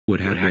would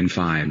have been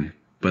fine,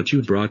 but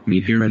you brought me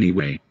here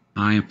anyway.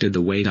 I acted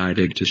the way I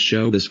did to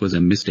show this was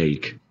a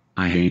mistake.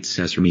 I hate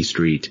Sesame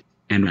Street,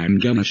 and I'm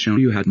gonna show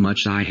you how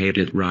much I hate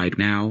it right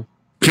now.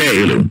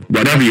 Caillou,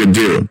 whatever you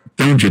do,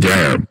 don't you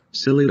dare.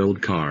 Silly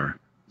old car.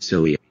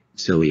 Silly,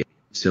 silly,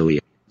 silly,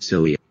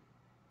 silly.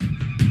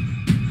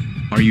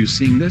 Are you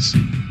seeing this?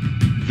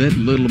 That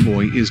little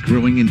boy is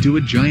growing into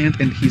a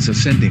giant and he's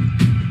ascending.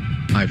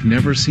 I've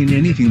never seen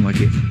anything like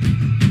it.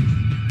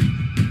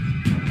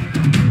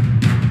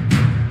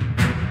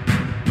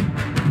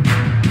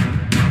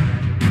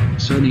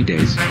 Sunny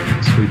days,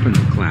 sweeping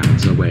the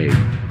clouds away,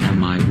 on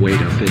my way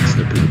to fix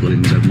the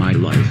problems of my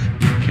life.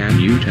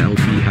 Can you tell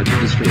me how to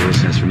destroy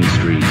Sesame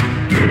Street?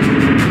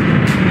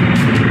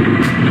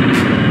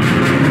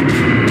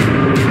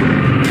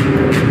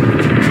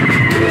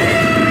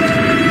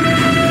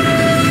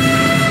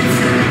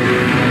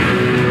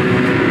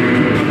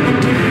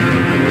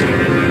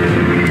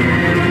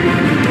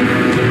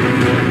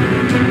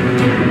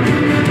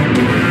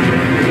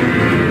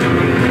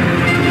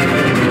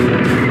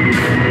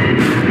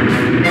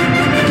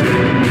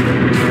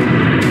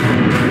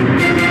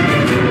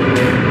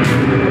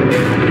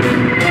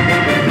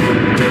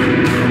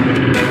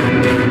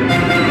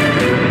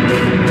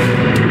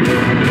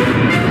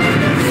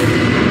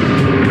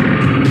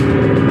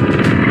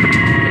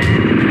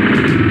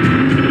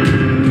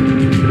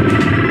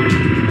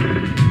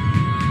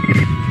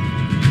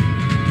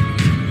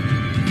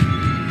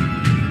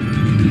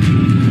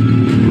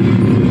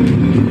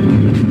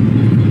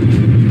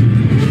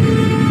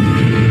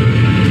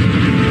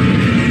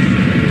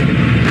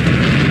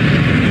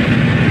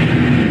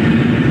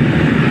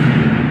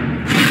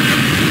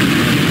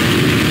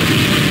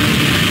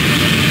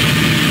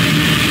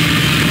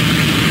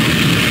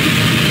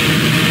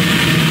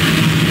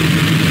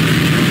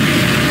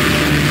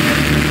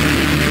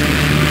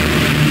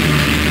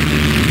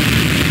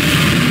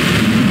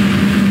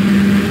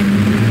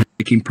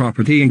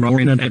 Property and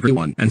ruining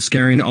everyone and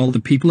scaring all the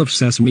people of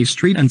Sesame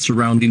Street and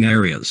surrounding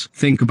areas.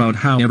 Think about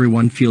how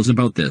everyone feels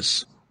about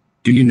this.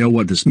 Do you know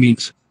what this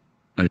means?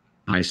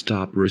 I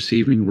stop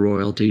receiving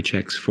royalty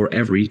checks for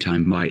every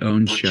time my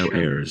own show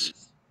airs.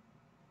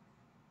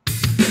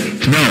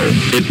 No,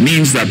 it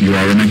means that you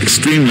are in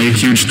extremely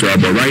huge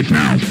trouble right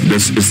now.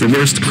 This is the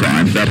worst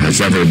crime that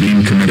has ever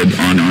been committed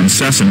on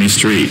Sesame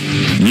Street.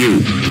 You,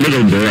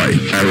 little boy,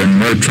 are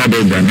in more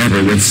trouble than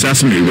ever with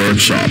Sesame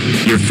Workshop.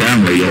 Your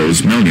family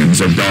owes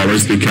millions of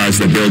dollars because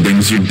the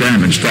buildings you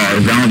damaged are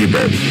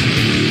valuable.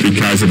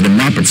 Because of the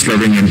Muppets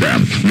living in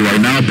them, you are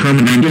now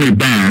permanently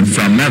banned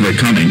from ever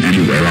coming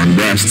anywhere on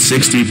West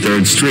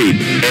 63rd Street,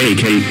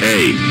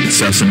 aka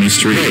Sesame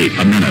Street. Wait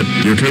a minute,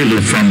 you're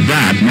Caillou from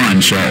that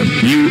one show.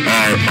 You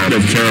are out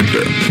of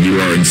character. You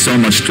are in so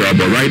much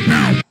trouble right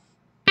now.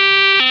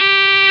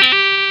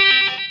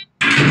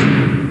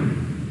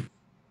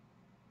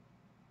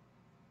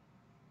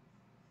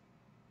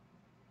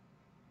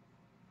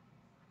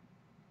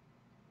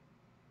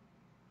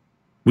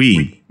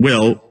 We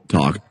will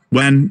talk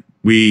when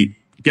we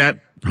get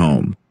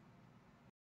home.